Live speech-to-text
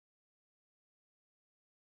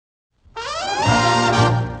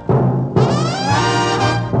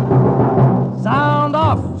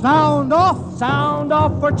sound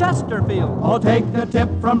off for Chesterfield. Oh, take the tip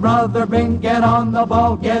from Brother Bing, get on the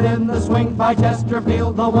ball, get in the swing by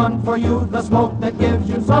Chesterfield, the one for you, the smoke that gives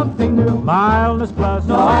you something new. Mildness plus,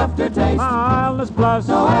 No aftertaste. Mildness plus,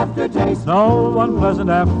 No aftertaste. no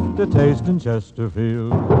unpleasant aftertaste in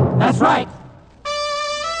Chesterfield. That's right.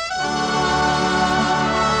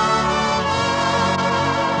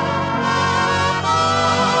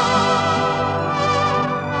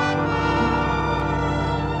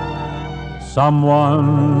 Someone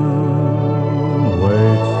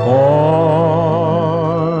waits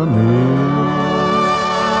for me.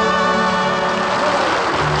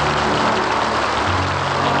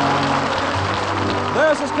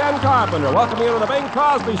 This is Ken Carpenter, welcoming you to the Bing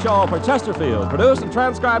Crosby Show for Chesterfield. Produced and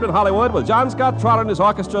transcribed in Hollywood with John Scott Trotter and his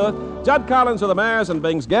orchestra, Judd Collins of the Mares, and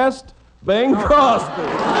Bing's guest, Bing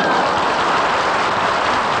Crosby.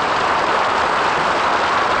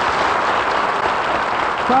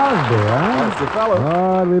 Crosby, huh? That's the fellow.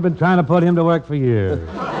 Oh, we've been trying to put him to work for years.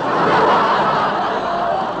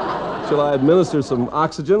 Shall I administer some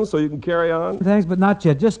oxygen so you can carry on? Thanks, but not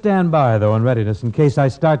yet. Just stand by, though, in readiness in case I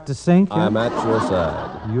start to sink. I'm at your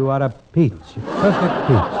side. You are a peach. Perfect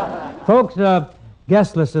peach. Folks,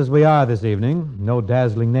 guestless as we are this evening, no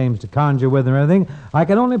dazzling names to conjure with or anything, I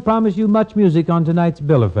can only promise you much music on tonight's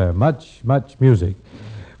bill of fare. Much, much music.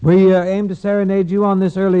 We aim to serenade you on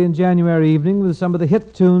this early in January evening with some of the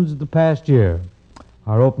hit tunes of the past year.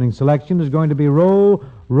 Our opening selection is going to be Row,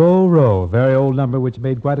 Row, Row, a very old number which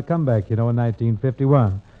made quite a comeback, in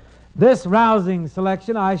 1951. This rousing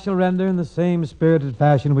selection I shall render in the same spirited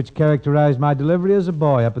fashion which characterized my delivery as a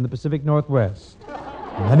boy up in the Pacific Northwest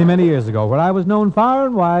many, many years ago, where I was known far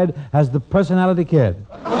and wide as the Personality Kid.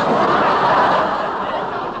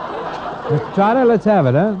 Mr. Trotter, let's have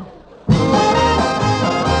it, huh?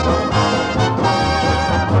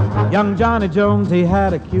 Young Johnny Jones, he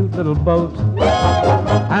had a cute little boat,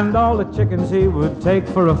 and all the chickens he would take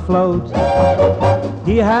for a float.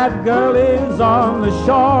 He had girlies on the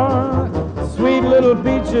shore, sweet little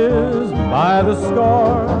peaches by the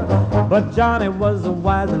score. But Johnny was a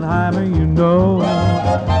Weisenheimer, you know.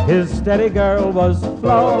 His steady girl was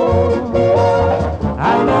Flo.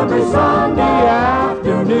 And every Sunday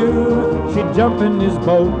afternoon, she'd jump in his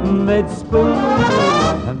boat and they'd spoon.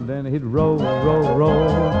 And then he'd row, row,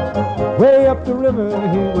 row. Way up the river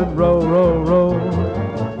he would row, row, row.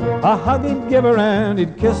 A hug he'd give her and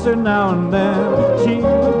he'd kiss her now and then. She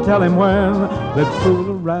would tell him when. They'd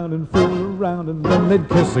fool around and then they'd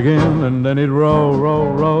kiss again. And then he'd row,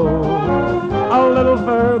 row, row. A little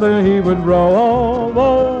further he would row, oh,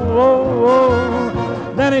 oh, oh,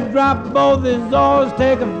 oh. Then he'd drop both his oars,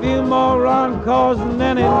 take a few more encores, and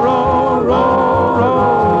then he'd row, row,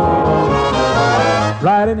 row.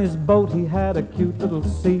 Right in his boat he had a cute little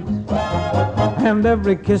seat, and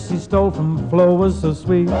every kiss he stole from Flo was so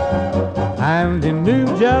sweet. And he knew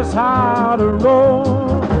just how to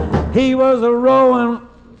row. He was a rowing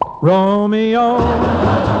Romeo.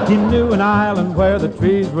 He knew an island where the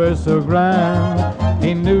trees were so grand.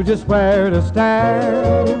 He knew just where to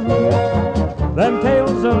stand. Then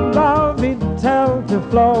tales of love he'd tell to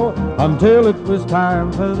Flo until it was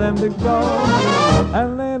time for them to go.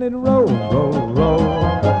 And then he'd row, row,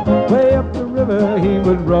 row. Way up the river he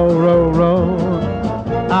would row, row, row.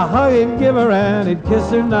 A hug he'd give her and he'd kiss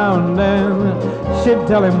her now and then. She'd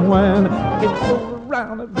tell him when. He'd roll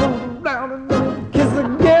around and then kiss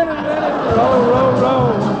again, and then he'd row, row, row.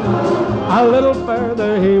 A little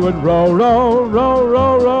further he would row, row, row,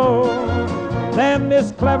 row, row. Then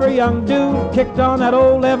this clever young dude kicked on that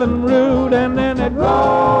old Evan Root, and then it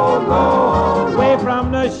roll, roll, away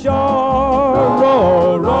from the shore.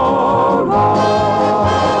 Roll, roll, roll.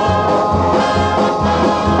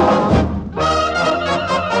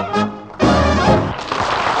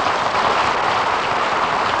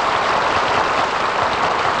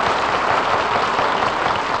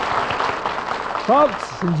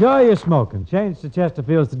 Folks, enjoy your smoking. Change to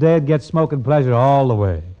Chesterfields today and get smoking pleasure all the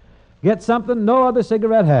way. Get something no other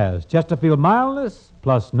cigarette has. Chesterfield mildness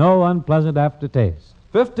plus no unpleasant aftertaste.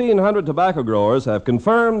 1,500 tobacco growers have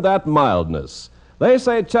confirmed that mildness. They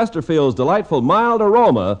say Chesterfield's delightful mild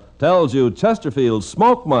aroma tells you Chesterfield's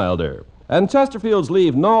smoke milder, and Chesterfield's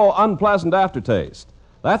leave no unpleasant aftertaste.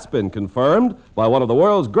 That's been confirmed by one of the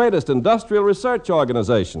world's greatest industrial research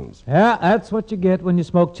organizations. Yeah, that's what you get when you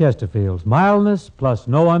smoke Chesterfields. Mildness plus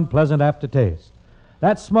no unpleasant aftertaste.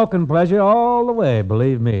 That's smoking pleasure all the way,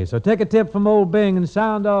 believe me. So take a tip from old Bing and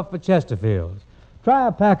sound off for Chesterfields. Try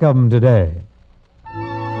a pack of them today.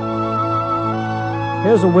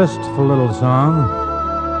 Here's a wistful little song.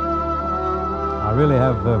 I really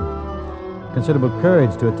have considerable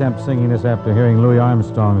courage to attempt singing this after hearing Louis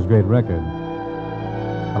Armstrong's great record.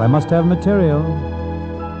 but I must have material.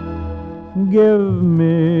 Give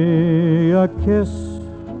me a kiss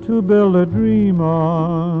to build a dream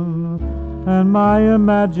on, and my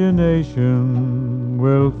imagination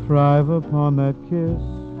will thrive upon that kiss.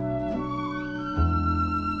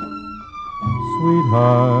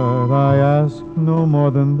 Sweetheart, I ask no more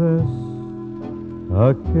than this,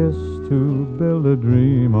 a kiss to build a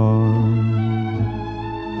dream on.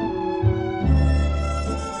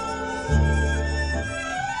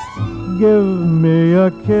 Give me a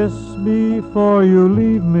kiss before you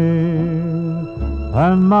leave me,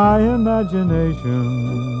 and my imagination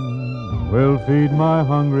will feed my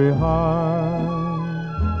hungry heart.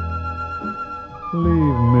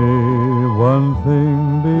 Leave me one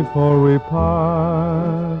thing before we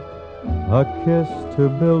part, a kiss to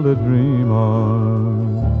build a dream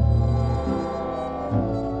on.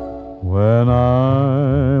 When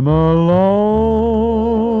I'm alone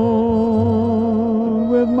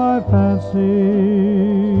with my fancies,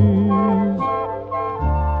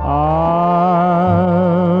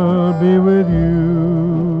 I'll be with you,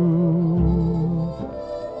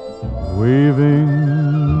 weaving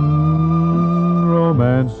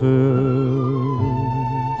romances,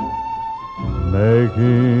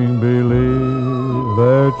 making believe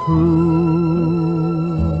they're true.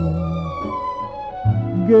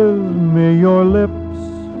 Give me your lips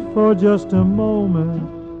for just a moment,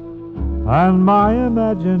 and my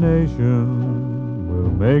imagination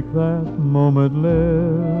will make that moment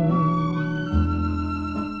live.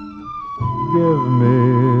 Give me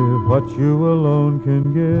what you alone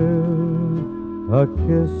can give, a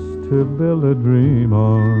kiss to build a dream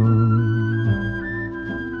on.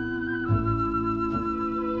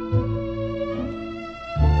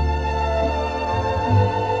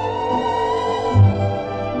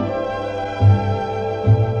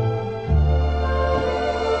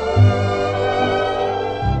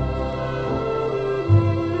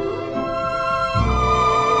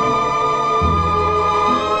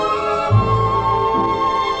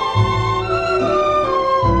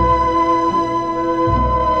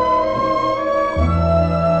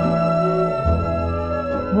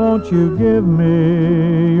 Won't you give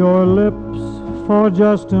me your lips for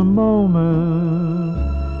just a moment,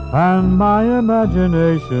 and my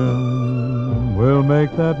imagination will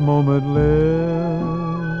make that moment live.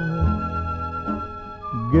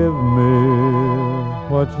 Give me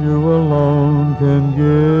what you alone can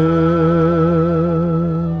give,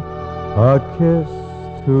 a kiss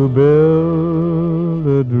to build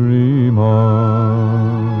a dream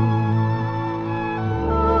on.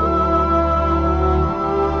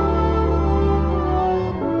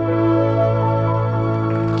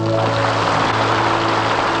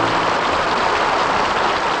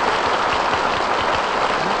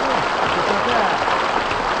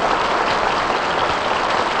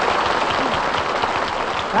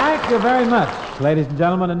 Thank you very much, ladies and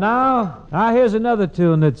gentlemen. And now here's another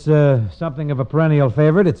tune that's something of a perennial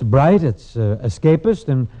favorite. It's bright, it's escapist,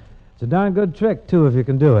 and it's a darn good trick, too, if you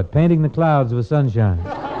can do it. Painting the clouds with sunshine.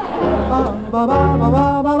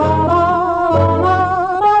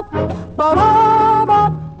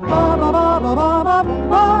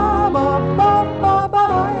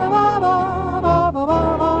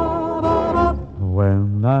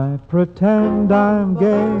 When I pretend I'm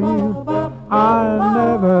gay, I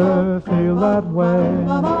never feel that way.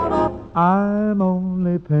 I'm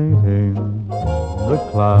only painting the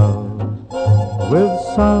clouds with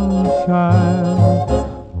sunshine.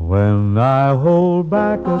 When I hold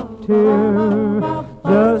back a tear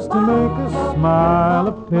just to make a smile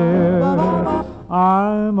appear,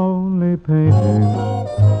 I'm only painting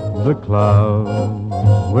the clouds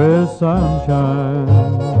with sunshine.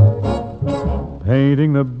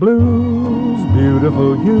 Painting the blues,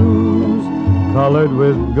 beautiful hues, colored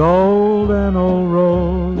with gold and old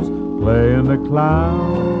rose, play in the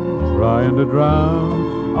clouds, trying to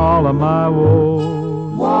drown all of my woes.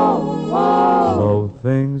 Though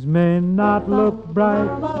things may not look bright,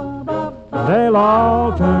 they'll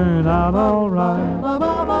all turn out all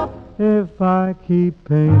right if I keep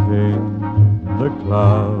painting the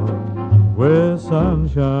clouds with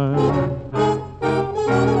sunshine.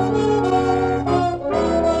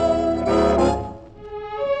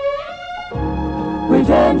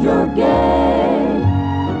 Pretend you're gay,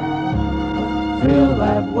 feel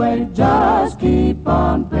that way, just keep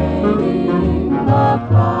on painting the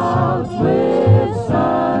clouds with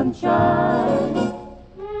sunshine.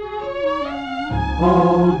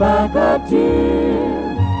 Hold back a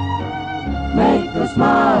tear, make a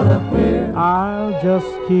smile appear. I'll just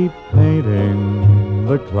keep painting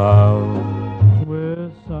the clouds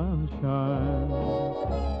with sunshine.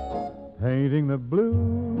 painting the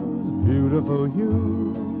blues, beautiful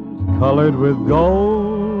hues, colored with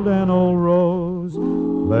gold and old rose,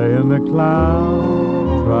 lay in the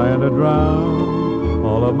clouds, trying to drown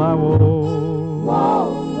all of my woes.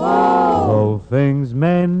 Though things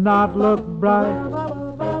may not look bright,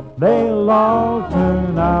 they'll all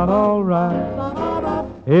turn out all right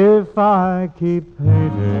if I keep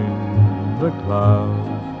painting the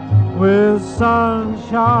clouds with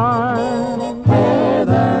sunshine. Hey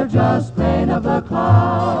there, just paint up the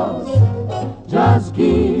clouds. Just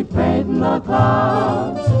keep painting the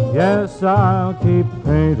clouds. Yes, I'll keep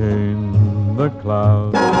painting the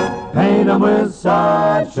clouds. Paint 'em with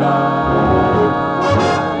sunshine.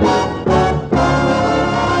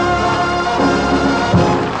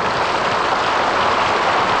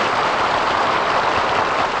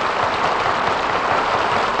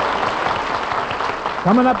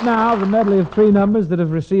 Coming up now, the medley of three numbers that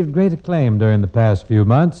have received great acclaim during the past few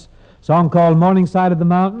months. Song called Morning Side of the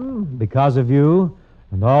Mountain, Because of You,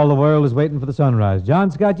 and All the World is Waiting for the Sunrise. John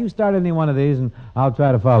Scott, you start any one of these, and I'll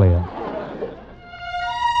try to follow you.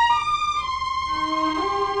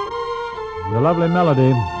 The lovely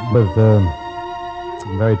melody with a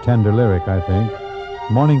very tender lyric, I think.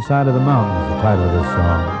 Morning Side of the Mountain is the title of this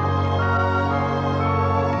song.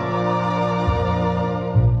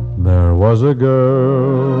 There was a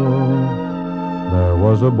girl, there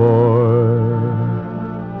was a boy.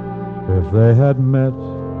 If they had met,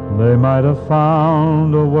 they might have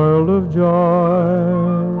found a world of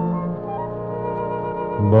joy.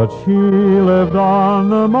 But she lived on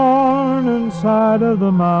the morning side of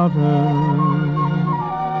the mountain,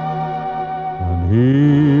 and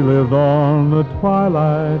he lived on the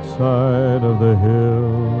twilight side of the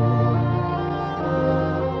hill.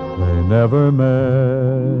 They never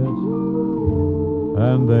met,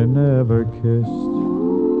 and they never kissed,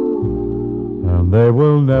 and they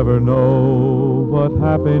will never know what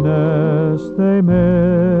happiness they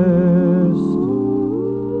missed.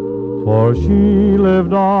 For she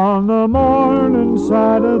lived on the morning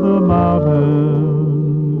side of the mountain,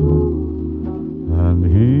 and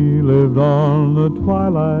he lived on the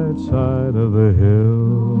twilight side of the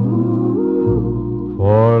hill.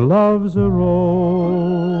 For love's a rose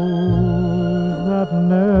that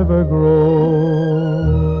never grows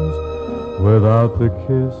without the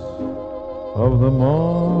kiss of the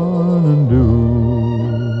morning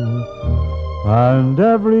dew. And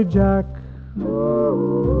every jack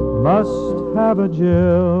must have a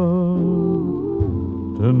Jill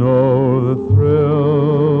to know the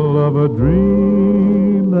thrill of a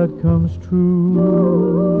dream that comes true.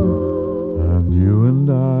 And you and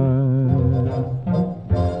I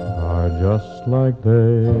are just like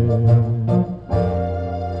they.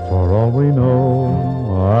 For all we know,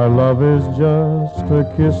 our love is just a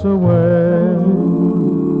kiss away.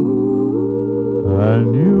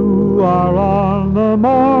 And you are on the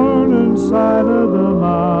morning side of the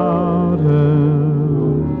mountain,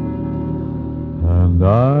 and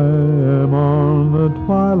I am on the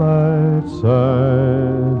twilight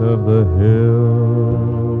side of the hill.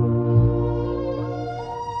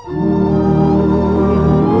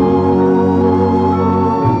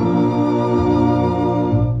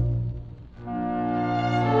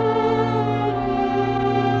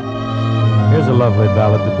 Here's a lovely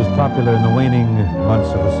ballad that was popular in the waning months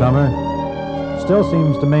of the summer. Still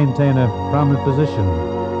seems to maintain a prominent position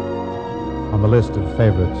on the list of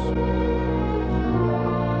favorites.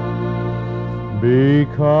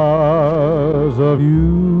 Because of you,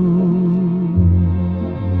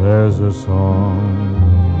 there's a song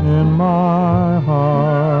in my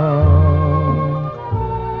heart.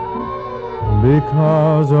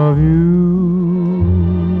 Because of you,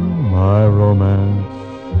 my romance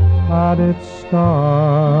had its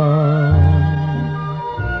start.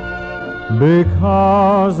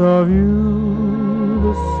 Because of you,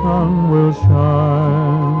 the sun will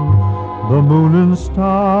shine, the moon and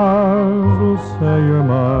stars will say you're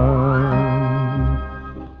mine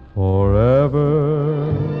forever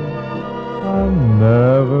and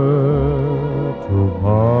never to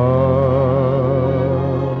part.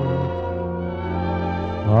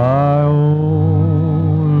 I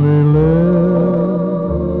only live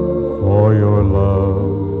for your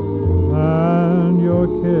love and your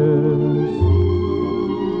kiss.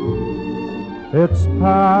 It's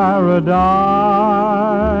paradise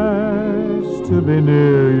to be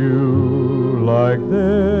near you like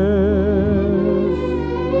this.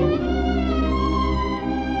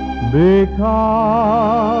 Because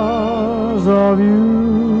of you,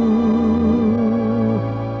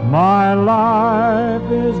 my life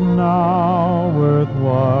is now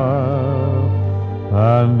worthwhile,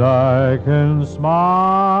 and I can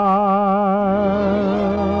smile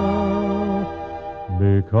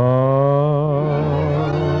because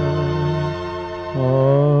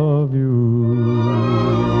of you.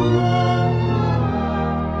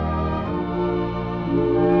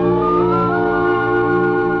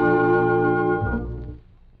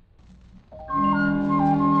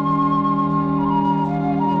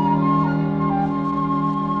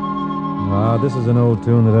 This is an old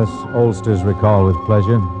tune that us oldsters recall with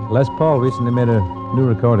pleasure. Les Paul recently made a new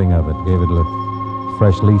recording of it, gave it a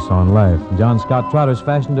fresh lease on life. John Scott Trotters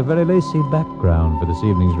fashioned a very lacy background for this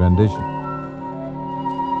evening's rendition.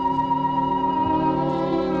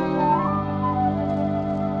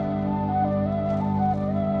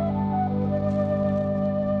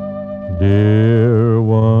 Dear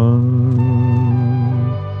one,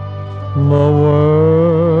 the world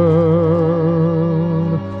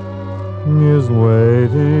is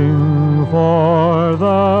waiting for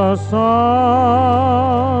the sunrise.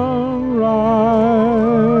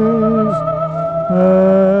 Every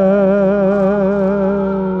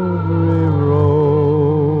rose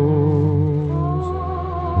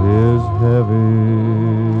is heavy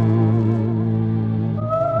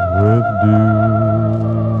with dew.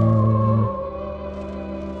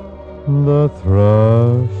 The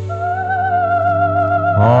thrush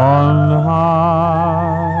on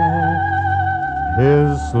high,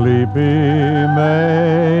 his sleepy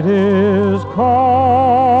mate is calling,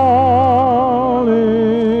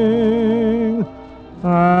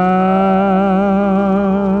 and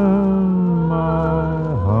my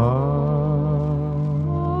heart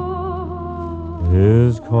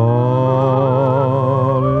is calling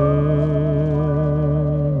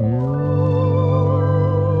you.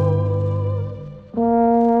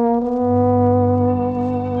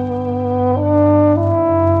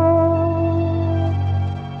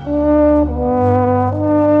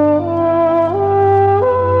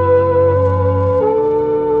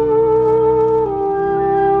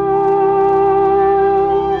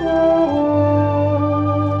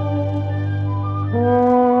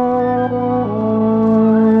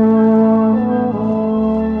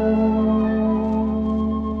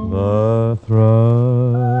 The thrush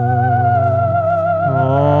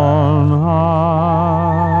on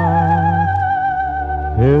high,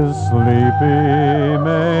 his sleepy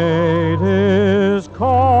mate is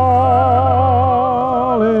calling,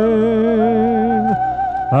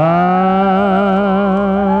 and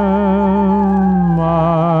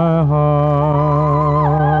my heart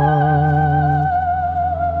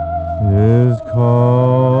is calling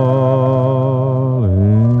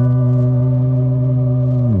you.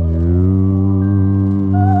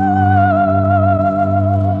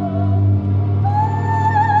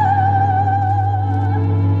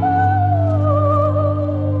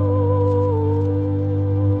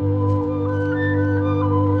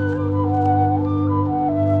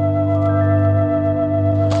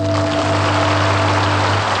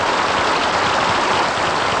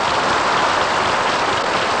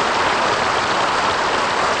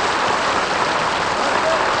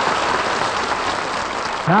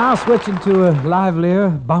 Now, switching to a livelier,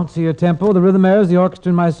 bouncier tempo, the Rhythmaires, the orchestra,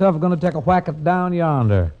 and myself are going to take a whack at Down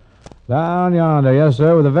Yonder. Down Yonder, yes,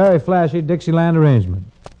 sir, with a very flashy Dixieland arrangement.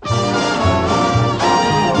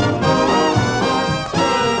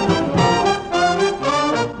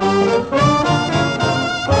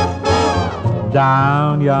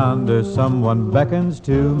 Down yonder, someone beckons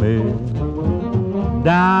to me.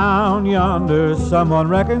 Down yonder, someone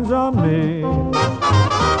reckons on me.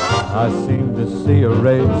 I seem to see a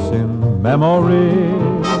race in memory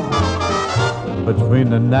between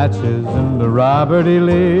the Natchez and the Robert E.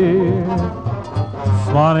 Lee.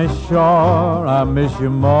 Swanee Shore, I miss you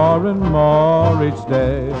more and more each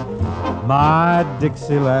day. My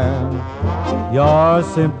Dixieland, you're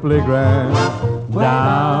simply grand.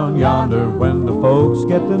 Down yonder when the folks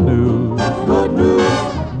get the news, good news.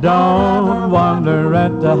 Don't wonder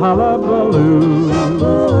at the hullabaloo.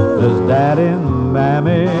 There's Daddy and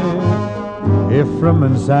Mammy, Ephraim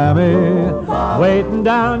and Sammy, waiting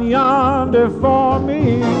down yonder for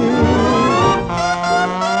me.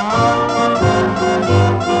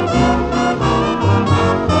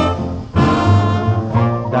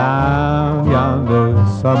 Down yonder,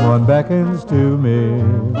 someone beckons to me.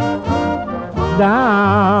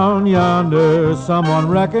 Down yonder, someone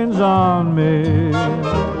reckons on me.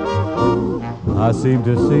 I seem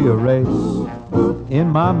to see a race in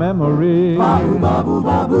my memory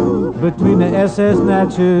between the SS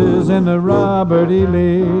Natchez and the Robert E.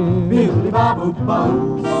 Lee.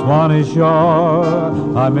 Swanee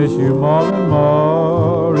Shore, I miss you more and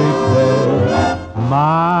more each day.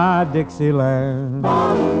 My Dixieland,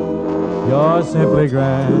 you're simply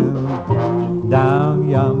grand. down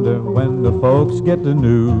yonder when the folks get the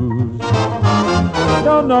news.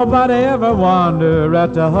 Don't nobody ever wonder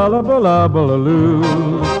at the hullabaloo.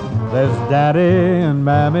 There's Daddy and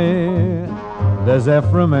Mammy, there's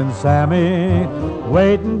Ephraim and Sammy,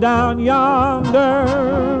 waiting down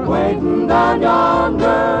yonder. Waiting down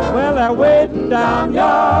yonder. Well, they're waiting down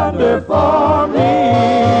yonder for me.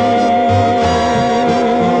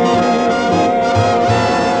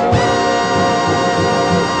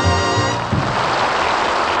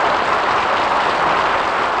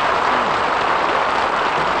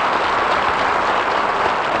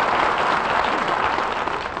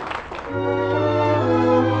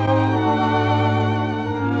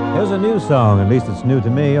 Here's a new song, at least it's new to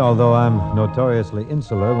me, although I'm notoriously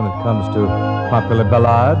insular when it comes to popular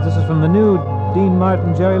ballads. This is from the new Dean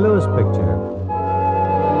Martin, Jerry Lewis picture.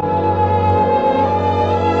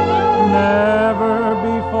 Never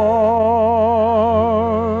before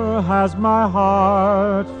has my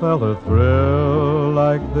heart felt a thrill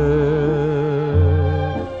like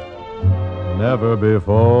this. Never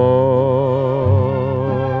before.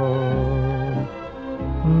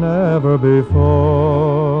 Never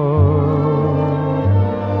before.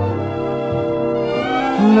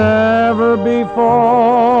 Never before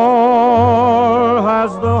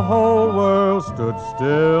has the whole world stood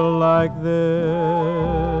still like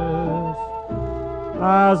this.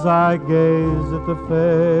 As I gaze at the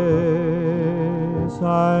face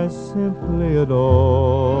I simply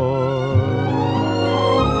adore.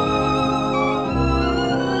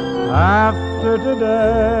 After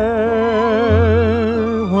today,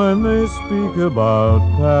 when they speak about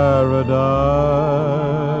paradise,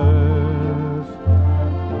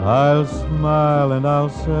 I'll smile and I'll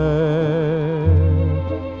say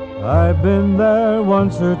I've been there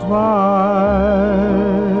once or twice.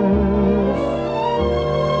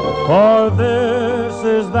 For this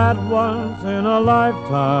is that once in a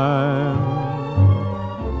lifetime,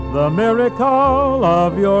 the miracle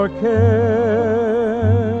of your kiss.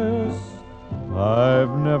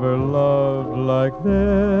 I've never loved like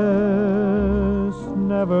this,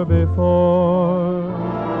 never before.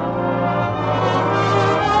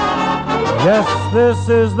 Yes, this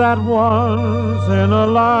is that once in a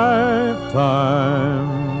lifetime,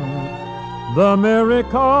 the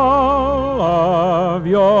miracle of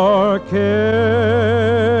your kiss.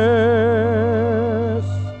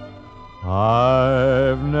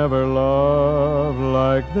 I've never loved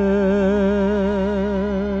like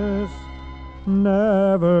this,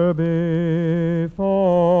 never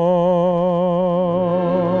before.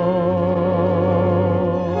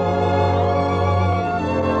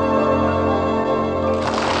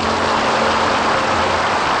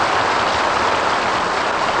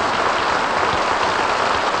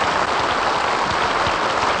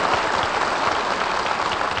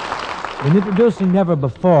 In introducing Never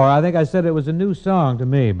Before, I think I said it was a new song to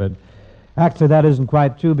me, but actually that isn't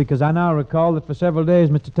quite true, because I now recall that for several days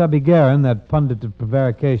Mr. Tubby Guerin, that pundit of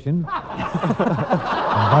prevarication,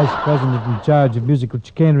 vice president in charge of musical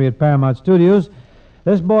chicanery at Paramount Studios,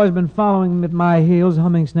 this boy's been following at my heels,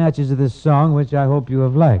 humming snatches of this song, which I hope you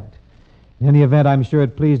have liked. In any event, I'm sure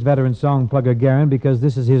it pleased veteran song plugger Guerin, because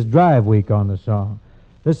this is his drive week on the song.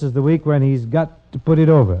 This is the week when he's got to put it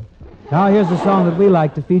over. Now, here's a song that we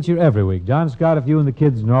like to feature every week. John Scott, if you and the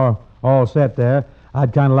kids are all set there,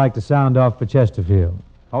 I'd kind of like to sound off for Chesterfield.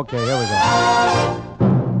 Okay, here we go.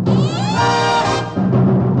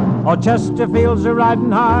 Oh, Chesterfields are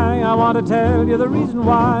riding high. I want to tell you the reason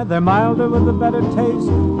why. They're milder with a better taste,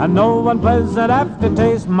 and no unpleasant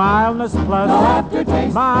aftertaste. Mildness plus. No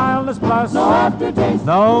aftertaste. Mildness plus. No aftertaste.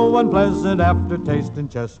 No unpleasant aftertaste in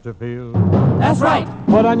Chesterfield. That's right.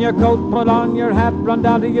 Put on your coat, put on your hat, run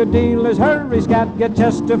down to your dealer's, hurry, scat, get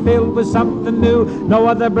Chesterfield with something new. No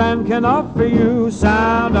other brand can offer you.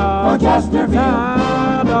 Sound off. For Chesterfield.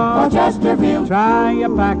 Sound off. For Chesterfield. Try a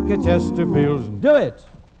pack of Chesterfields and do it.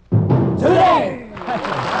 Today.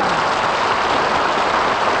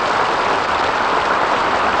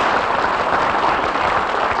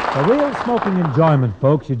 For real smoking enjoyment,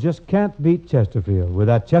 folks, you just can't beat Chesterfield with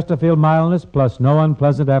that Chesterfield mildness plus no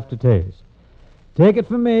unpleasant aftertaste. Take it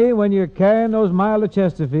from me, when you're carrying those milder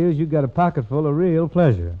Chesterfields, you've got a pocket full of real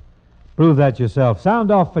pleasure. Prove that yourself.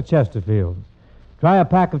 Sound off for Chesterfields. Try a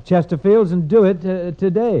pack of Chesterfields and do it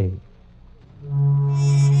today.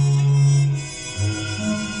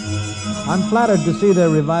 I'm flattered to see they're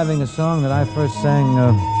reviving a song that I first sang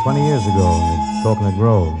 20 years ago at Coconut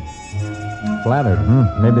Grove. Flattered,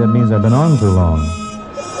 Maybe that means I've been on too long.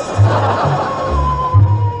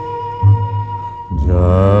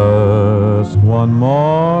 Just one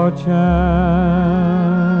more chance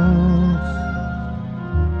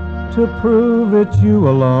to to prove it's you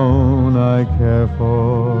alone I care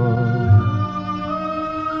for.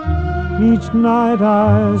 Each night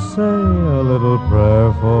I say a little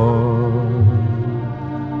prayer for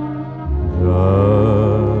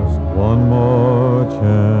just one more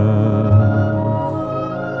chance,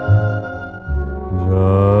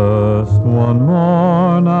 just one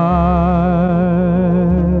more night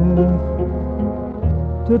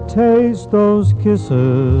to taste those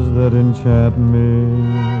kisses that enchant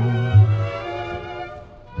me.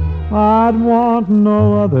 I'd want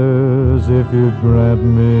no others if you'd grant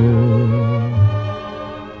me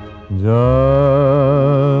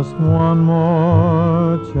just one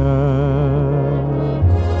more chance.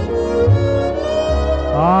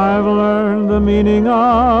 I've learned the meaning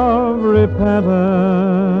of repentance.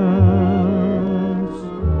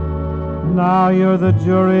 Now you're the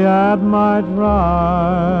jury at my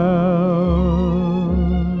trial.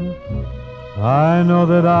 I know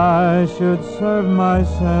that I should serve my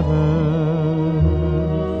sentence.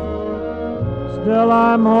 Still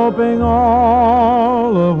I'm hoping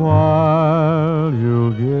all the while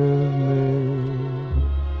you'll give me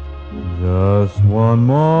just one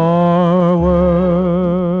more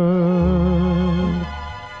word.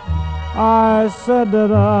 I said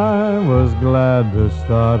that I was glad to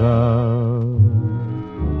start out,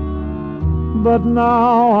 but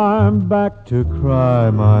now I'm back to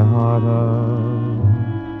cry my heart out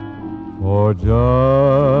for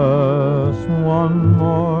just one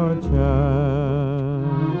more chance.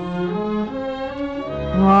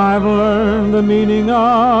 I've learned the meaning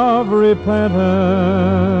of repentance.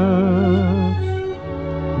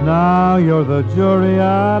 Now you're the jury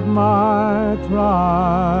at my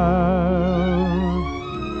trial.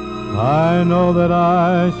 I know that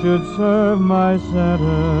I should serve my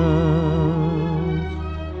sentence.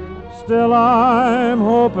 Still I'm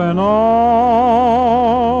hoping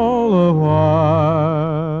all the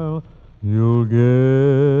while you'll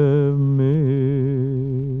give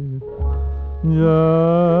me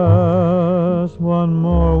just one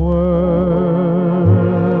more word.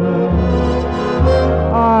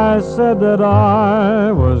 I said that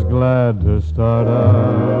I was glad to start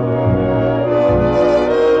out,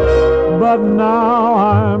 but now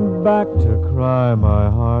I'm back to cry my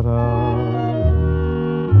heart out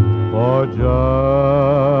for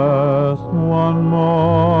just one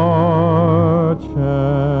more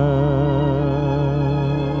chance.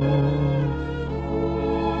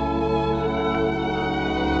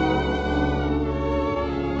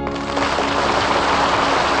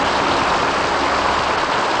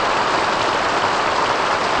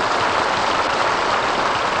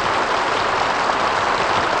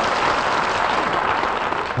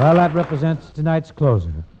 Well, that represents tonight's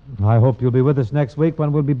closer. I hope you'll be with us next week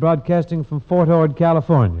when we'll be broadcasting from Fort Ord,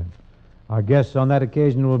 California. Our guests on that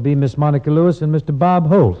occasion will be Miss Monica Lewis and Mr. Bob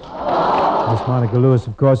Hope. Miss Monica Lewis,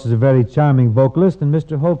 of course, is a very charming vocalist, and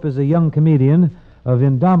Mr. Hope is a young comedian of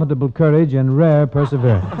indomitable courage and rare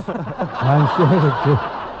perseverance. I'm sure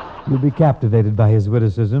that you'll be captivated by his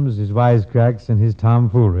witticisms, his wisecracks, and his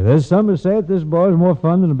tomfoolery. There's some who say that this boy is more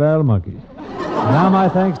fun than a barrel of monkeys. Now my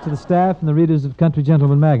thanks to the staff and the readers of Country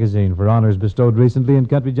Gentleman magazine for honors bestowed recently in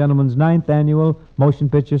Country Gentleman's 9th annual motion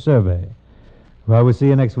picture survey. Well, we'll see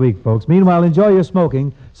you next week, folks. Meanwhile, enjoy your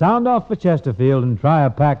smoking, sound off for Chesterfield, and try a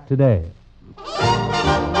pack today.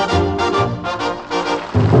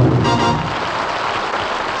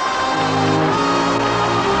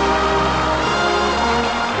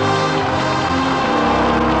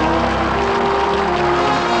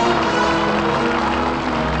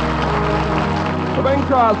 The Bing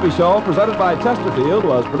Crosby Show, presented by Chesterfield,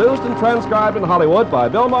 was produced and transcribed in Hollywood by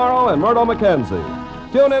Bill Morrow and Murdo McKenzie.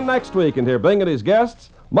 Tune in next week and hear Bing and his guests,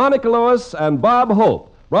 Monica Lewis and Bob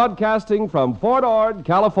Hope, broadcasting from Fort Ord,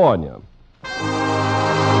 California.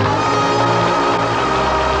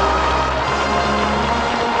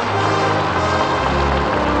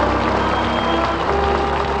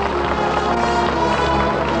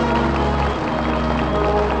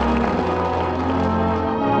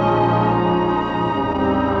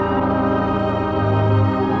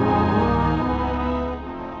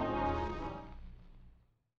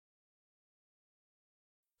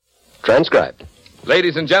 Transcribed.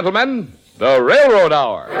 Ladies and gentlemen, the Railroad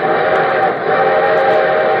Hour.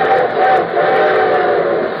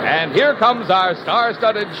 And here comes our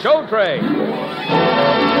star-studded show train.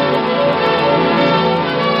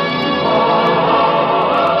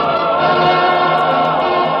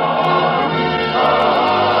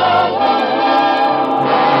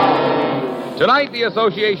 Tonight, the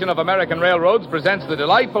Association of American Railroads presents the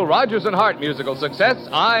delightful Rodgers and Hart musical success,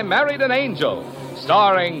 I Married an Angel,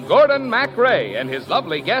 starring Gordon MacRae and his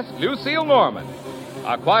lovely guest, Lucille Norman.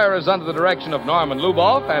 Our choir is under the direction of Norman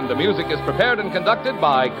Luboff, and the music is prepared and conducted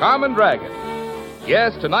by Carmen Dragon.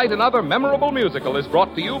 Yes, tonight another memorable musical is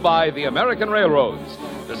brought to you by the American Railroads.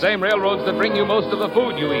 The same railroads that bring you most of the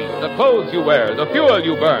food you eat, the clothes you wear, the fuel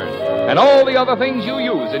you burn, and all the other things you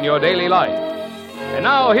use in your daily life. And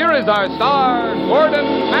now, here is our star, Gordon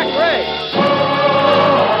MacRae.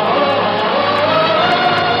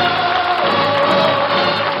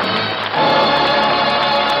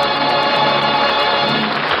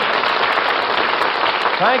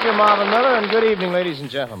 Thank you, Marvin Miller, and good evening, ladies and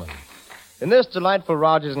gentlemen. In this delightful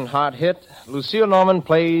Rodgers and Hart hit, Lucille Norman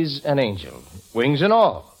plays an angel, wings and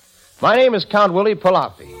all. My name is Count Willie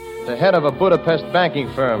Palafi, the head of a Budapest banking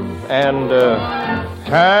firm, and,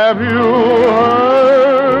 have you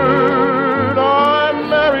heard I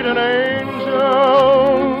married an angel?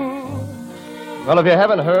 Well, if you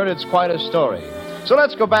haven't heard, it's quite a story. So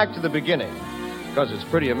let's go back to the beginning, because it's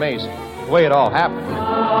pretty amazing, the way it all happened.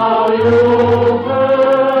 Now you've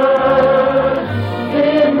heard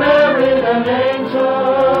he married an angel.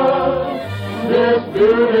 This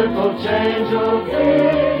beautiful change will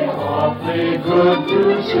be awfully good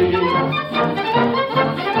to see.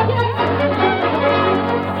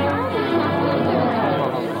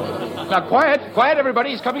 Now, quiet, everybody.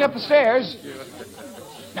 He's coming up the stairs.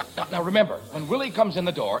 Now, remember, when Willie comes in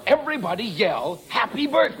the door, everybody yell, Happy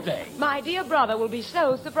Birthday. My dear brother will be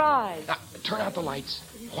so surprised. Now, turn out the lights.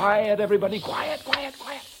 Quiet, everybody. Quiet.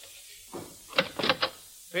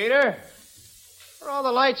 Peter, where are all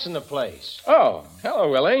the lights in the place? Oh,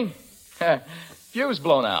 hello, Willie. Fuse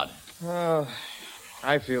blown out. Oh,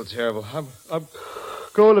 I feel terrible. I'm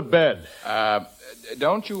going to bed.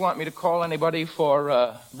 Don't you want me to call anybody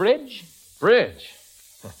for, bridge? Bridge?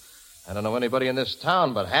 I don't know anybody in this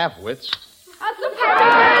town but half-wits.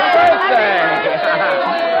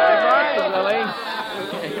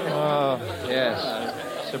 Oh,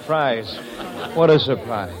 yes. Surprise. What a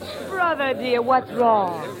surprise. Brother, dear, what's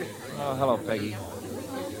wrong? Oh, hello, Peggy.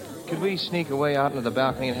 Could we sneak away out into the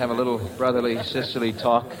balcony and have a little brotherly, sisterly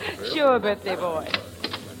talk? Sure, birthday boy.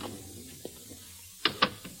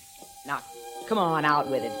 Now, come on, out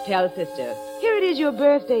with it. Tell sister. Here it is your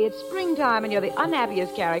birthday. It's springtime, and you're the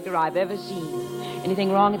unhappiest character I've ever seen.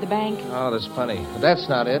 Anything wrong at the bank? Oh, that's funny. But that's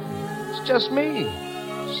not it. It's just me.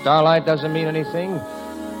 Starlight doesn't mean anything.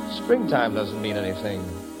 Springtime doesn't mean anything.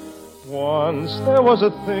 Once there was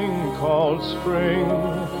a thing called spring,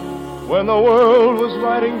 when the world was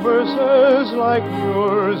writing verses like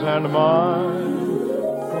yours and mine.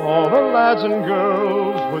 All the lads and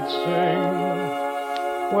girls would sing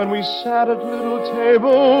when we sat at little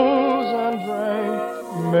tables and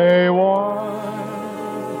drank May wine.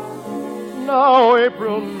 Now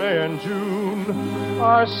April, May, and June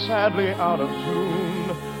are sadly out of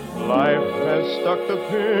tune. Life has stuck the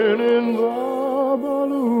pin in the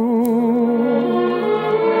balloon.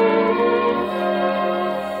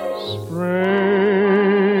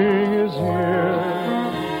 Spring is here,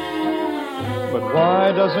 but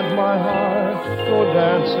why doesn't my heart go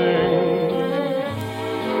dancing?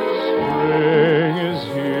 Spring is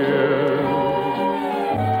here,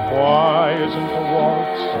 why isn't the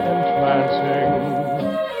waltz entrancing?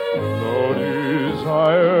 No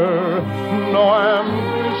desire, no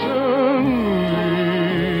ambition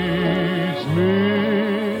leads me.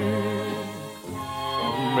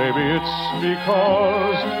 Maybe it's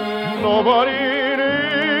because nobody needs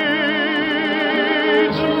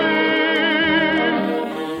me.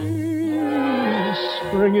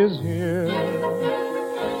 Spring is here.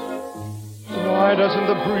 Why doesn't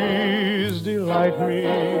the breeze delight me?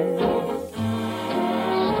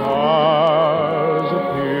 Stars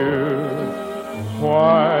appear.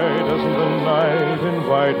 Why doesn't the night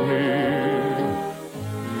invite me?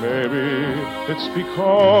 Maybe it's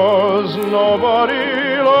because nobody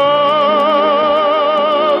loves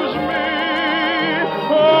me.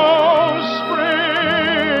 Oh,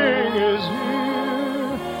 spring is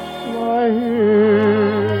here. Why here?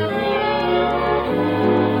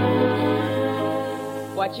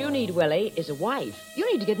 What you need, Willie, is a wife. You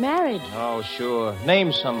need to get married. Oh, sure.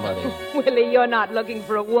 Name somebody. Willie, you're not looking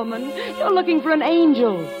for a woman. You're looking for an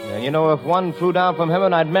angel. And you know, if one flew down from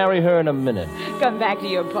heaven, I'd marry her in a minute. Come back to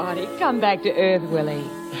your party. Come back to Earth, Willie.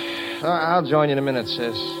 I'll join you in a minute,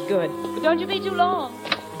 sis. Good. But don't you be too long.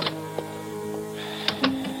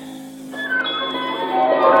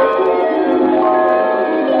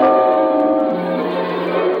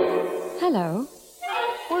 Hello.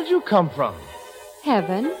 Where'd you come from?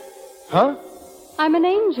 Heaven. Huh? I'm an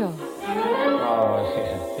angel.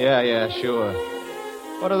 Oh, yeah, sure.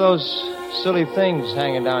 What are those silly things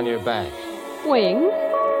hanging down your back? Wings?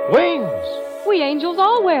 Wings! We angels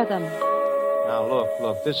all wear them. Now, look,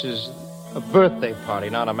 this is a birthday party,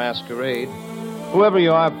 not a masquerade. Whoever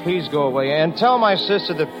you are, please go away and tell my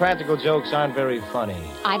sister that practical jokes aren't very funny.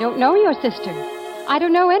 I don't know your sister. I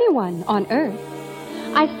don't know anyone on Earth.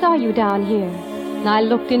 I saw you down here, and I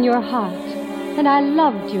looked in your heart, and I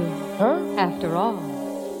loved you. Huh? After all.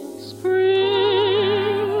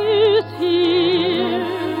 Spring is here.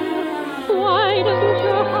 Why doesn't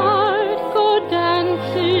your heart go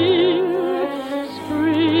dancing?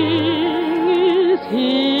 Spring is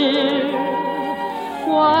here.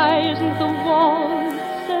 Why isn't the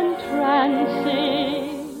waltz entrancing?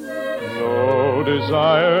 No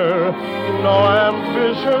desire, no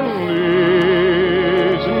ambition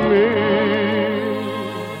leads me.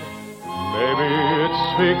 Maybe it's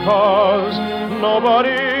because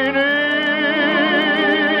nobody needs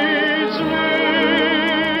me.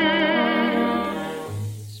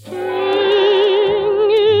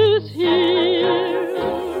 Spring is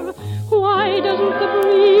here. Why doesn't the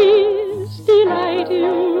breeze delight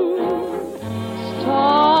you?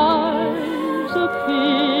 Stars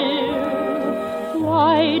appear.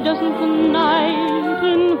 Why doesn't the night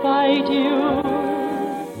invite you?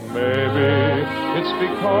 Maybe it's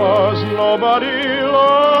because nobody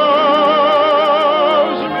loves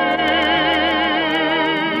me.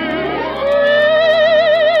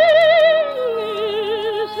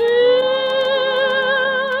 Spring is here.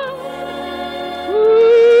 Who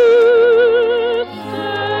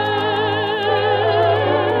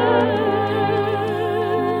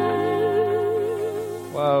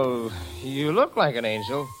stays? Well, you look like an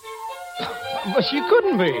angel. But you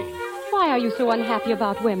couldn't be. Why are you so unhappy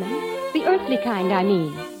about women? The earthly kind, I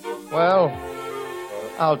mean. Well,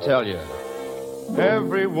 I'll tell you.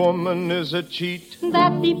 Every woman is a cheat.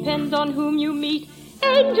 That depends on whom you meet.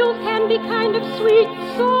 Angels can be kind of sweet,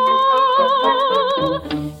 so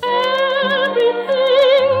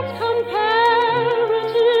everything's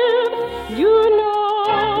comparative, you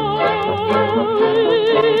know it.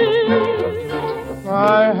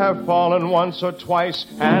 I have fallen once or twice,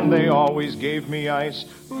 and they always gave me ice,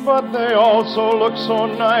 but they also look so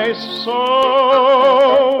nice,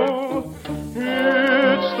 so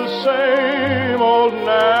it's the same old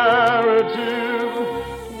narrative.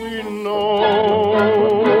 We know it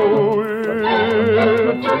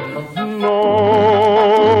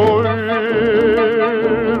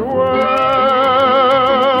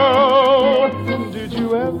well. Did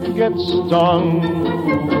you ever get stung?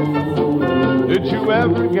 Did you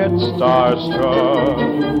ever get starstruck?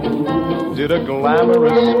 Did a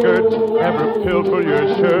glamorous skirt ever pilfer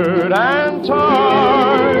your shirt and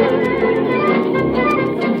tie?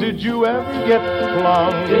 Did you ever get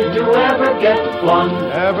flung? Did you ever get flung?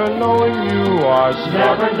 Never knowing you are struck.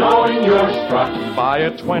 Never knowing you're struck by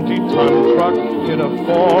a 20-ton truck in a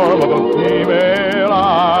form of a female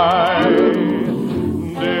eye.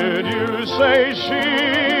 Did you say she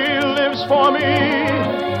lives for me?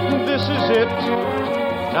 This is it.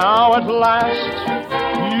 Now at last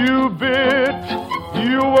you bit.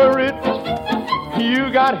 You were it. You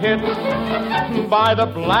got hit by the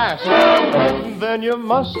blast. Then you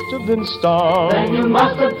must have been stung. Then you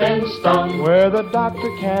must have been stung. Where the doctor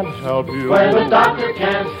can't help you. Where the doctor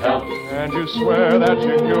can't help. And you swear that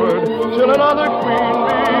you're cured till another queen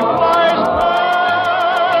bee flies by.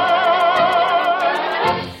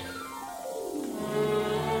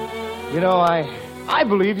 You know, I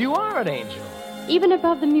believe you are an angel. Even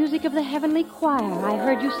above the music of the heavenly choir, I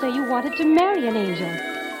heard you say you wanted to marry an angel.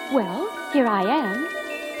 Well, here I am.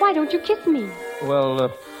 Why don't you kiss me? Well,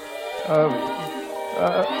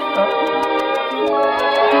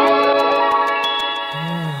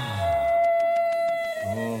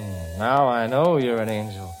 now I know you're an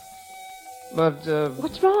angel. But,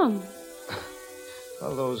 What's wrong?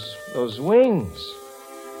 well, those wings.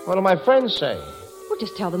 What do my friends say? Well,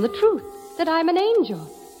 just tell them the truth, that I'm an angel.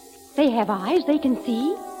 They have eyes, they can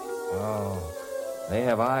see. Oh, they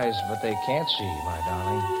have eyes, but they can't see, my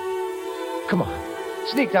darling. Come on,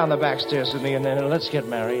 sneak down the back stairs with me, and then let's get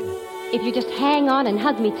married. If you just hang on and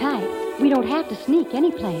hug me tight, we don't have to sneak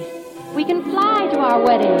anyplace. We can fly to our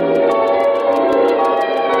wedding.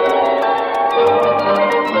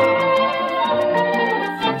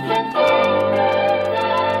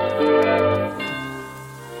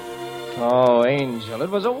 Oh, Angel, it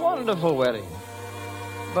was a wonderful wedding.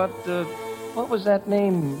 But, what was that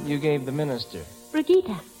name you gave the minister? Brigitte.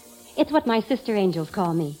 It's what my sister angels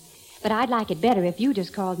call me. But I'd like it better if you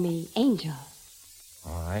just called me Angel.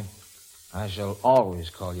 All right. I shall always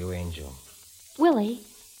call you Angel. Willie,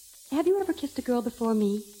 Have you ever kissed a girl before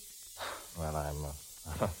me? Well, I'm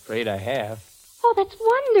afraid I have. Oh, that's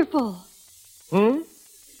wonderful. I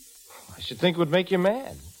should think it would make you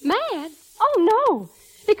mad. Mad? Oh, no.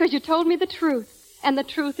 Because you told me the truth. And the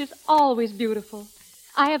truth is always beautiful.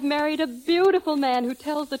 I have married a beautiful man who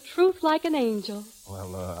tells the truth like an angel.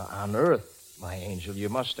 Well, on Earth, my angel, you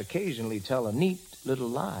must occasionally tell a neat little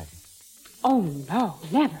lie. Oh, no,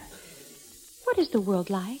 never. What is the world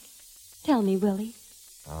like? Tell me, Willie.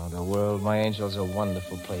 Oh, the world, my angel, is a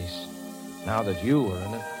wonderful place. Now that you are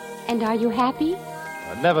in it. And are you happy?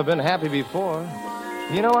 I've never been happy before.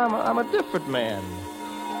 You know, I'm a different man.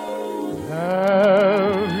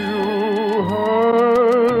 Have you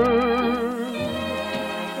heard?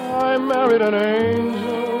 I married an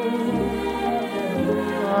angel.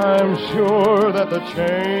 I'm sure that the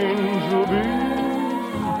change will be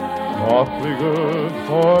awfully good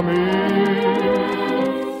for me.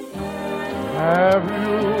 Have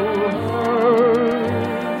you heard?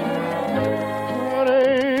 An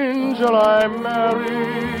angel I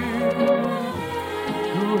married.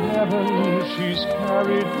 To heaven she's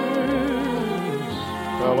carried this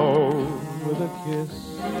fellow with a kiss.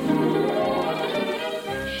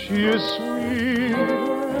 She is sweet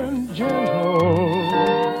and gentle,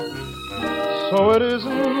 so it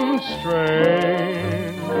isn't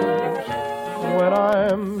strange when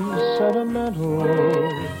I'm sentimental.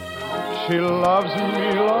 She loves me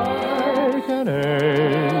like an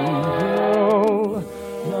angel.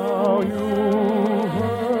 Now you've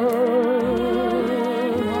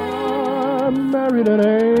heard I married an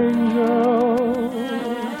angel.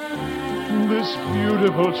 This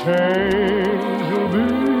beautiful change will be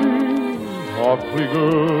awfully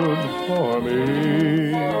good for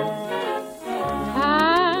me.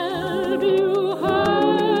 Have you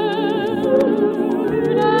heard?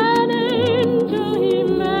 An angel he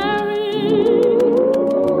married.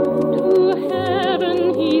 To heaven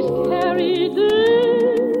he's carried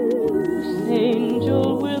this angel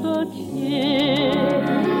with a kiss.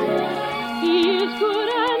 He's good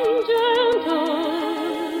and gentle,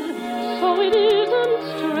 so it isn't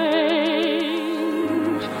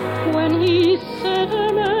strange when he's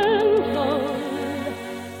sentimental.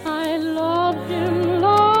 I love him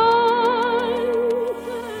like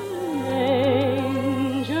an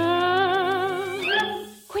angel.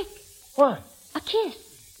 Quick, What? a kiss.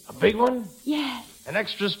 A big one? Yes. An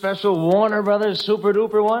extra special Warner Brothers super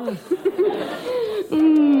duper one?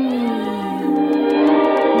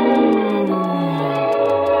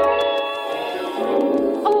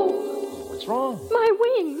 Oh, What's wrong? my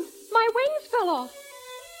wings. My wings fell off.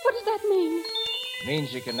 What does that mean? It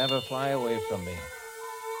means you can never fly away from me.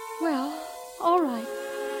 Well, all right.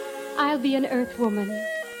 I'll be an earth woman.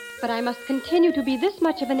 But I must continue to be this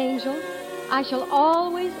much of an angel. I shall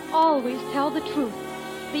always, always tell the truth.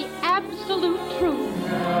 The absolute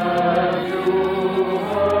truth.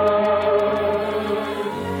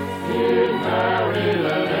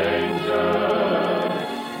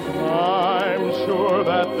 I'm sure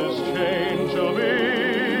that this change will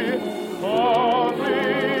be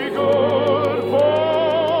awfully good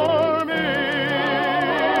for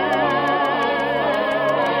me.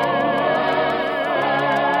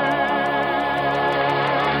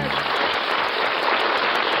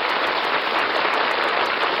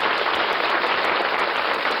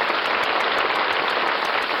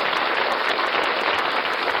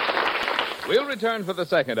 We'll return for the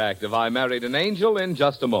second act of I Married an Angel in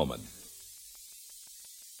just a moment.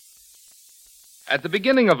 At the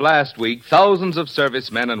beginning of last week, thousands of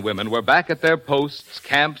servicemen and women were back at their posts,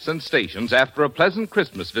 camps, and stations after a pleasant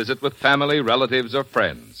Christmas visit with family, relatives, or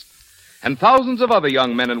friends. And thousands of other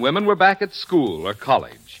young men and women were back at school or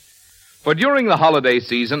college. For during the holiday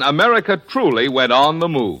season, America truly went on the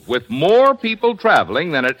move, with more people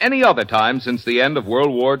traveling than at any other time since the end of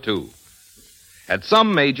World War II. At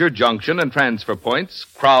some major junction and transfer points,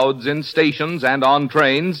 crowds in stations and on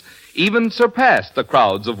trains even surpassed the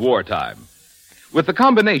crowds of wartime. With the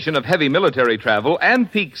combination of heavy military travel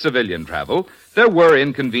and peak civilian travel, there were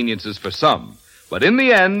inconveniences for some. But in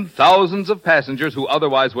the end, thousands of passengers who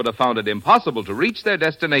otherwise would have found it impossible to reach their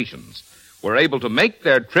destinations were able to make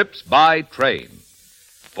their trips by train.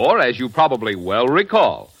 For, as you probably well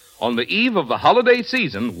recall, on the eve of the holiday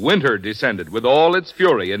season, winter descended with all its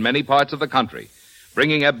fury in many parts of the country,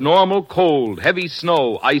 bringing abnormal cold, heavy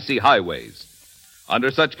snow, icy highways.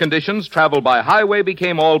 Under such conditions, travel by highway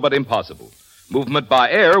became all but impossible. Movement by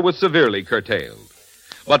air was severely curtailed.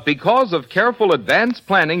 But because of careful advance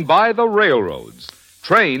planning by the railroads,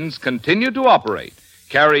 trains continued to operate,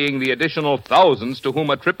 carrying the additional thousands to whom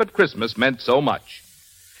a trip at Christmas meant so much.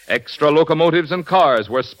 Extra locomotives and cars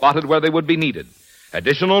were spotted where they would be needed,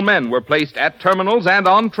 Additional men were placed at terminals and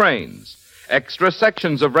on trains. Extra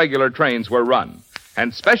sections of regular trains were run,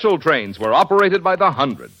 and special trains were operated by the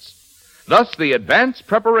hundreds. Thus, the advanced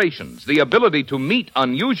preparations, the ability to meet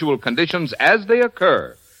unusual conditions as they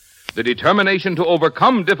occur, the determination to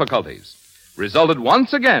overcome difficulties, resulted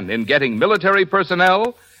once again in getting military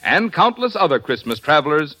personnel and countless other Christmas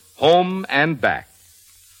travelers home and back.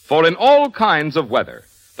 For in all kinds of weather,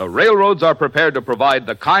 the railroads are prepared to provide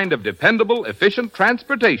the kind of dependable, efficient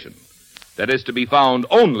transportation that is to be found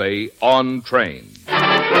only on trains.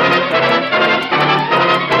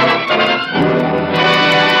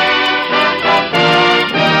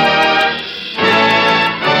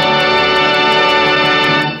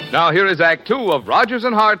 Now here is Act Two of Rodgers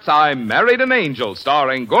and Hart's I Married an Angel,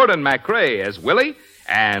 starring Gordon MacRae as Willie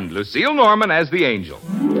and Lucille Norman as the Angel.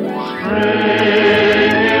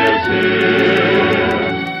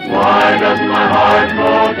 Why does my heart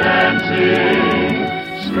go dancing?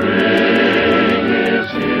 Spring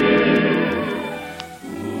is here.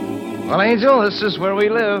 Well, Angel, this is where we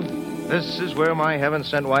live. This is where my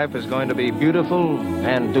heaven-sent wife is going to be beautiful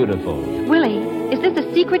and dutiful. Willie, is this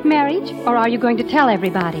a secret marriage, or are you going to tell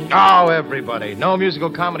everybody? Oh, everybody. No musical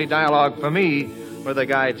comedy dialogue for me, where the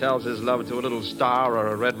guy tells his love to a little star or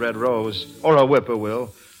a red, red rose or a whippoorwill.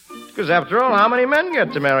 Because after all, how many men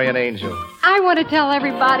get to marry an angel? I want to tell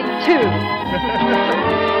everybody, too.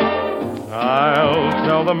 I'll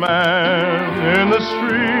tell the man in the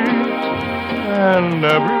street and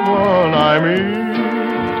everyone I meet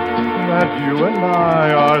that you and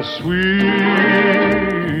I are sweethearts.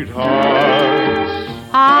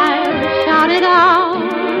 I'll shout it out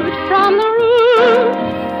from the roof.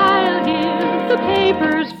 I'll give the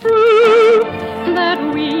papers proof that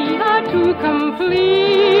we are two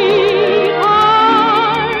complete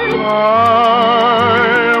hearts.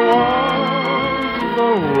 I want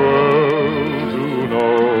the world to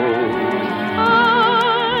know.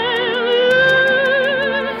 I'll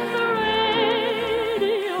use the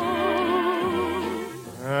radio.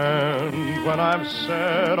 And when I've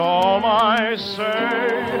said all my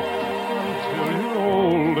say, until you're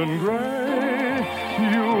old and gray,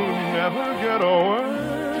 you'll never get away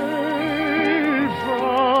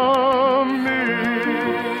from me.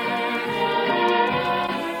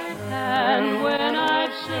 And when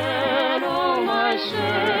I've said all my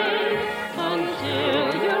say,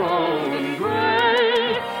 until you're old and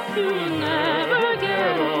gray, you'll never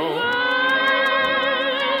get away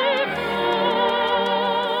from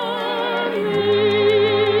me.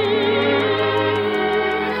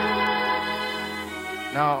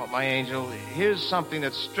 Now, my angel, here's something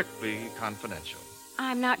that's strictly confidential.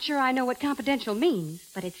 I'm not sure I know what confidential means,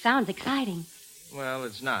 but it sounds exciting. Well,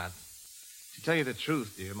 it's not. To tell you the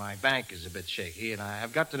truth, dear, my bank is a bit shaky, and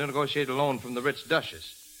I've got to negotiate a loan from the rich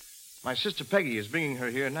Duchess. My sister Peggy is bringing her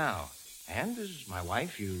here now. And as my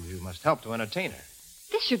wife, you must help to entertain her.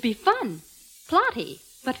 This should be fun. Plotty,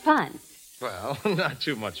 but fun. Well, not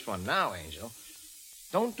too much fun now, Angel.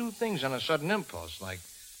 Don't do things on a sudden impulse, like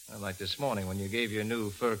this morning when you gave your new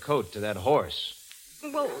fur coat to that horse.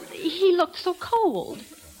 Well, he looked so cold.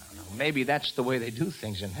 Now, maybe that's the way they do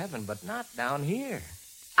things in heaven, but not down here.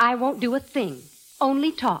 I won't do a thing.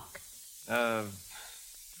 Only talk.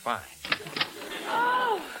 Fine.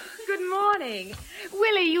 Oh, good morning.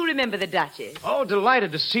 Willie, you remember the Duchess. Oh,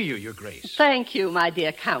 delighted to see you, Your Grace. Thank you, my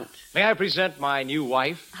dear Count. May I present my new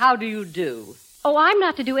wife? How do you do? Oh, I'm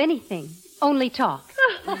not to do anything. Only talk.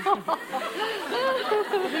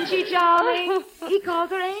 Isn't she charming? He calls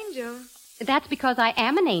her Angel. That's because I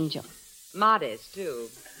am an angel. Modest, too.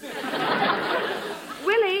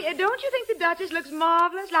 Willie, don't you think the Duchess looks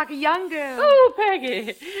marvelous, like a young girl? Oh,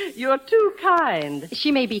 Peggy, you're too kind.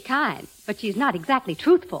 She may be kind, but she's not exactly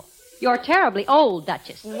truthful. You're terribly old,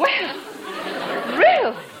 Duchess. Well,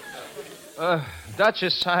 really?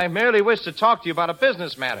 Duchess, I merely wish to talk to you about a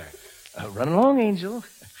business matter. Run along, Angel.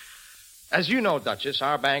 As you know, Duchess,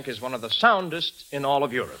 our bank is one of the soundest in all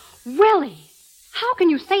of Europe. Willie, how can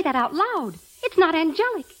you say that out loud? It's not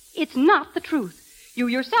angelic. It's not the truth. You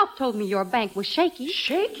yourself told me your bank was shaky.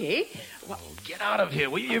 Shaky? Well, get out of here,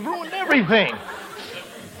 will you? You've ruined everything.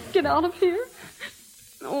 Get out of here?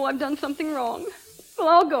 Oh, I've done something wrong. Well,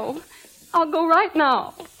 I'll go. I'll go right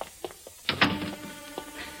now.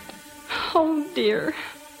 Oh, dear.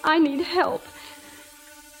 I need help.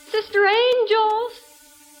 Sister Angels,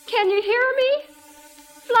 can you hear me?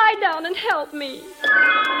 Fly down and help me.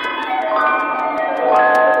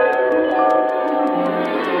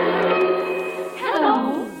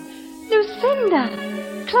 Hello. Lucinda,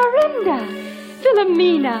 Clorinda,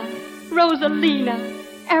 Philomena, Rosalina,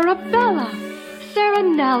 Arabella,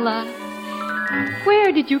 Serenella,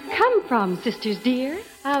 Where did you come from, sisters dear?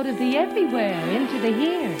 Out of the everywhere, into the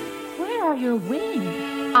here. Where are your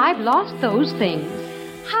wings? I've lost those things.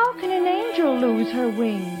 How can an angel lose her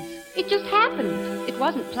wings? It just happened. It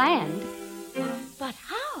wasn't planned. But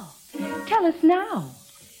how? Tell us now.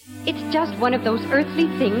 It's just one of those earthly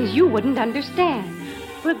things you wouldn't understand.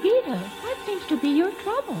 Brigitte, what seems to be your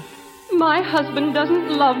trouble? My husband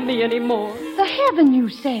doesn't love me anymore. The heaven, you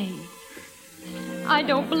say. I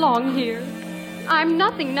don't belong here. I'm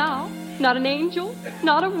nothing now. Not an angel,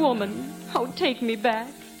 not a woman. Oh, take me back.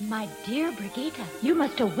 My dear Brigitte, you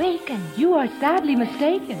must awaken. You are sadly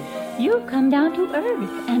mistaken. You've come down to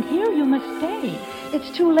earth, and here you must stay.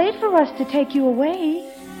 It's too late for us to take you away.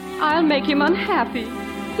 I'll make him unhappy.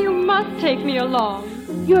 You must take me along.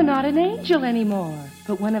 You're not an angel anymore,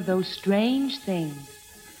 but one of those strange things.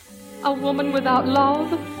 A woman without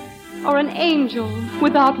love, or an angel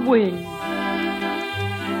without wings.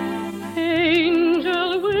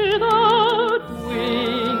 Angel without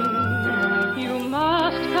wings, you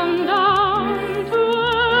must come down to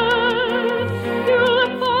earth.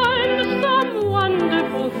 You'll find some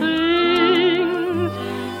wonderful things,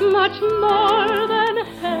 much more than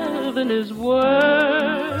heaven is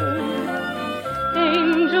worth.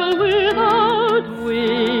 Angel without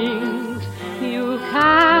wings, you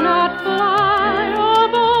cannot fly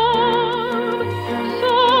above.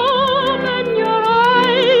 So open your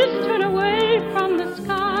eyes, turn away from the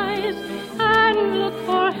skies, and look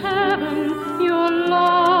for heaven, your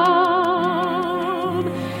love.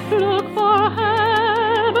 Look for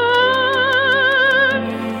heaven,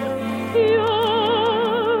 your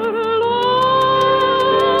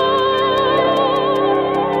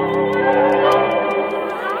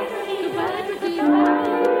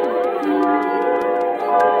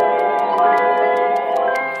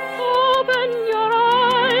Open your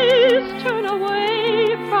eyes, turn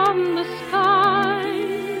away from the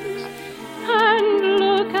skies, and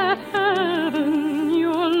look at heaven,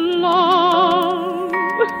 your love.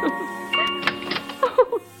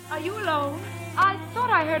 Are you alone? I thought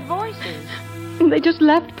I heard voices. They just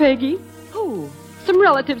left, Peggy. Who? Some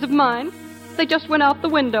relatives of mine. They just went out the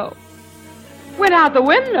window. Went out the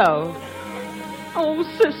window? Oh,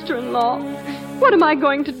 sister-in-law, what am I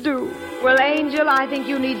going to do? Well, Angel, I think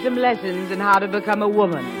you need some lessons in how to become a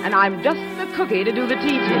woman, and I'm just the cookie to do the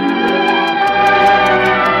teaching.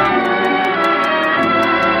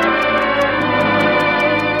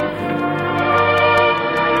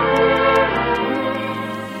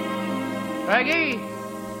 Peggy?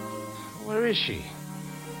 Where is she?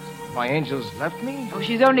 My Angel's left me? Oh,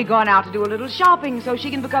 she's only gone out to do a little shopping so she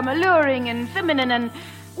can become alluring and feminine and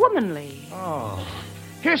womanly. Oh,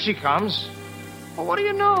 here she comes. Well, what do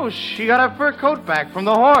you know? She got her fur coat back from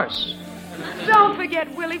the horse. Don't forget,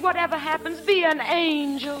 Willie, whatever happens, be an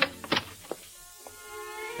angel.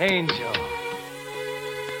 Angel.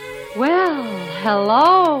 Well,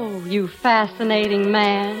 hello, you fascinating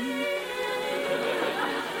man.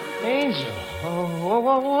 Angel, oh,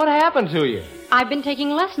 what happened to you? I've been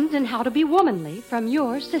taking lessons in how to be womanly from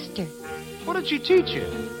your sister. What did she teach you?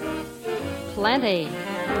 Plenty.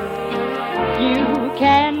 You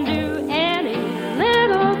can do any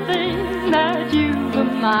little thing that you've a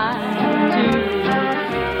mind to,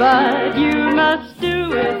 but you must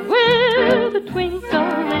do it with a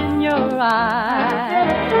twinkle in your eye.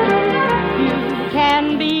 You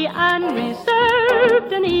can be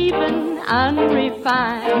unreserved and even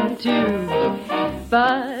unrefined too,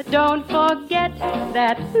 but don't forget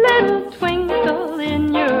that little twinkle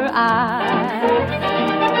in your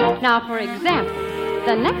eye. Now, for example,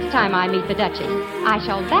 the next time I meet the Duchess, I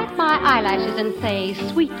shall bat my eyelashes and say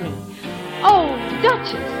sweetly, "Oh,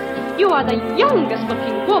 Duchess, you are the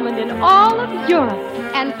youngest-looking woman in all of Europe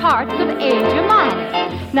and parts of Asia Minor.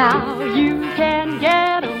 Now you can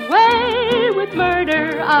get away with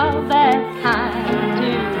murder of that kind,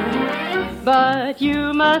 too. But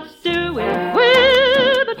you must do it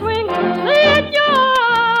with a twinkle in your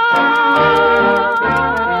eye."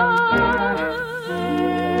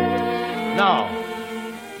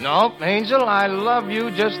 No, Angel, I love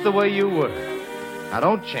you just the way you were. Now,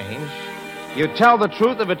 don't change. You tell the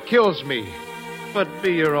truth if it kills me. But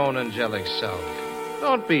be your own angelic self.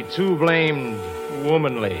 Don't be too blamed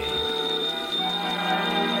womanly.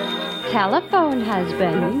 Telephone,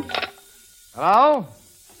 husband. Hello?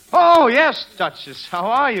 Oh, yes, Duchess. How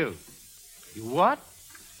are you? You what?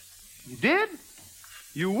 You did?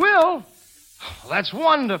 You will? Oh, that's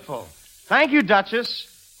wonderful. Thank you, Duchess.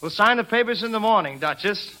 We'll sign the papers in the morning,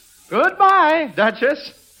 Duchess. Goodbye,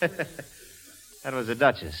 Duchess. That was a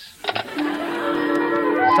Duchess.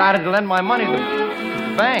 Decided to lend my money to the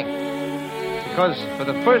bank. Because for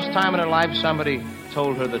the first time in her life, somebody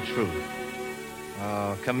told her the truth.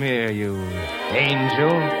 Oh, come here, you angel.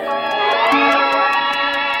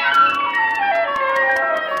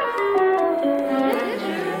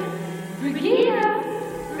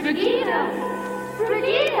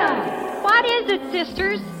 Brigitte! What is it,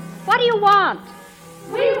 sisters? What do you want?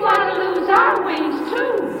 We want to lose our wings,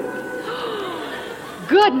 too.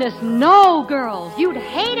 Goodness, no, girls. You'd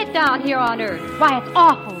hate it down here on Earth. Why, it's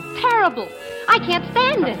awful, terrible. I can't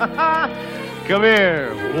stand it. Come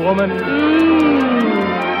here, woman.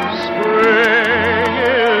 Spring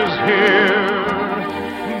is here.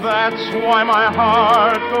 That's why my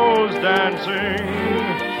heart goes dancing.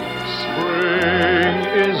 Spring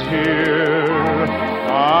is here.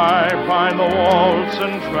 I find the waltz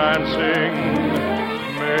entrancing.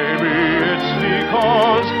 Maybe it's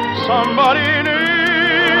because somebody needs me.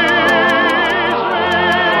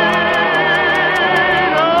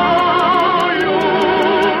 Now you've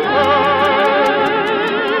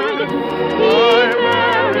heard I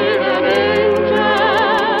married an angel.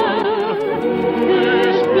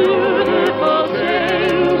 This beautiful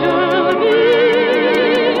change of me.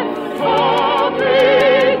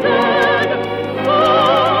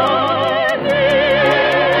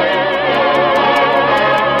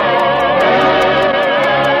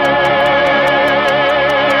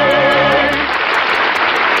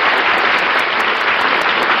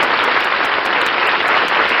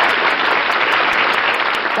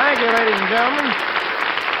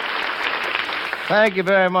 Thank you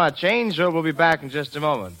very much. Angel will be back in just a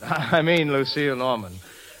moment. I mean Lucille Norman.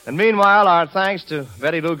 And meanwhile, our thanks to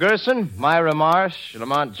Betty Lou Gerson, Myra Marsh,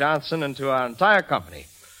 Lamont Johnson, and to our entire company.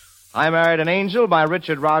 I Married an Angel by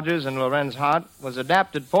Richard Rogers and Lorenz Hart was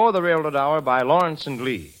adapted for the Railroad Hour by Lawrence and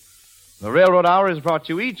Lee. The Railroad Hour is brought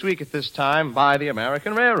to you each week at this time by the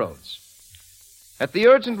American Railroads. At the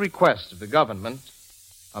urgent request of the government,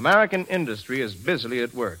 American industry is busily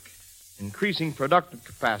at work, increasing productive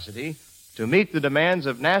capacity to meet the demands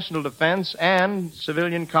of national defense and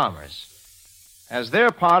civilian commerce. As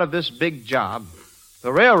they're part of this big job,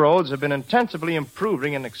 the railroads have been intensively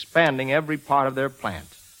improving and expanding every part of their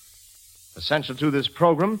plant. Essential to this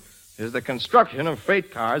program is the construction of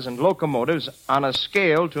freight cars and locomotives on a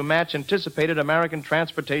scale to match anticipated American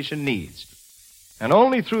transportation needs. And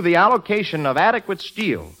only through the allocation of adequate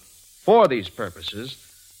steel for these purposes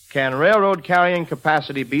can railroad carrying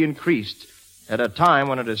capacity be increased at a time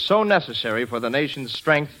when it is so necessary for the nation's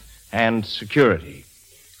strength and security.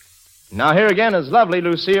 Now here again is lovely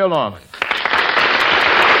Lucille Norman.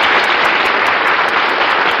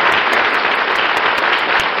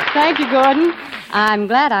 Thank you, Gordon. I'm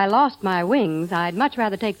glad I lost my wings. I'd much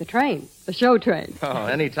rather take the train, the show train. Oh,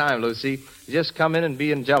 any time, Lucy. Just come in and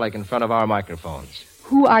be angelic in front of our microphones.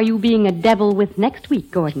 Who are you being a devil with next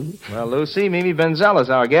week, Gordon? Well, Lucy, Mimi Benzel is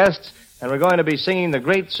our guest, and we're going to be singing the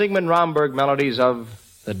great Sigmund Romberg melodies of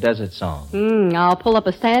the Desert Song. I'll pull up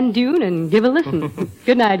a sand dune and give a listen.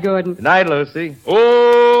 Good night, Gordon. Good night, Lucy.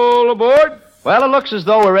 All aboard. Well, it looks as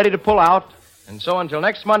though we're ready to pull out. And so until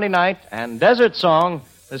next Monday night and Desert Song,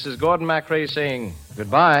 this is Gordon MacRae saying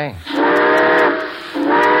goodbye.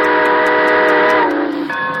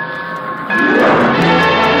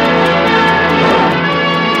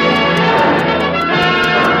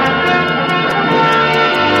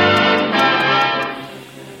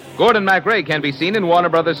 Gordon MacRae can be seen in Warner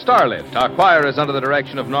Brothers' Starlift. Our choir is under the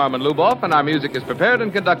direction of Norman Luboff, and our music is prepared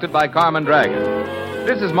and conducted by Carmen Dragon.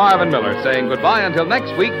 This is Marvin Miller saying goodbye until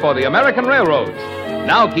next week for the American Railroads.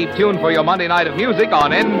 Now keep tuned for your Monday night of music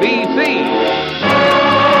on NBC.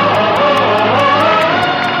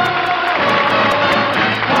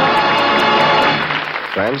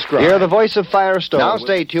 Transcribed. Hear the voice of Firestone. Now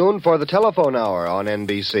stay tuned for the telephone hour on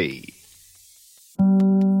NBC.